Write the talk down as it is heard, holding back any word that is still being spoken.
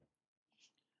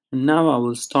And now I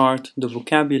will start the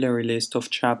vocabulary list of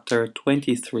chapter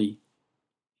 23.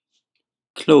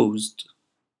 Closed,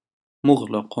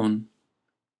 مغلق.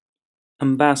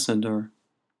 Ambassador,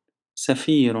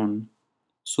 سفير,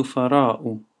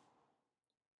 سفراء.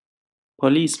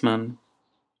 Policeman,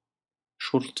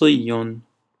 شرطي,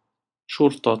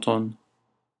 شرطة.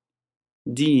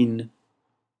 دين,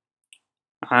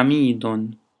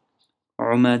 عميد,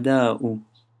 عمداء.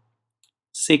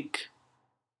 Sick,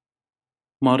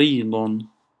 مريض,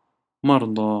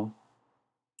 مرضى.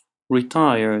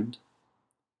 Retired,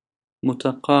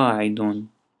 متقاعد.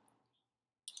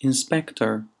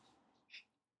 Inspector,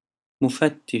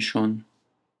 مفتش.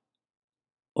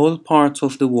 All parts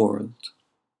of the world,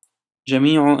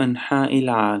 جميع أنحاء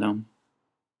العالم.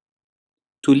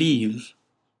 To leave,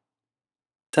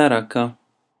 ترك,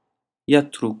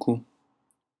 يترك.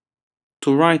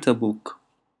 To write a book,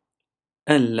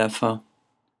 ألف,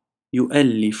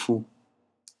 يؤلف.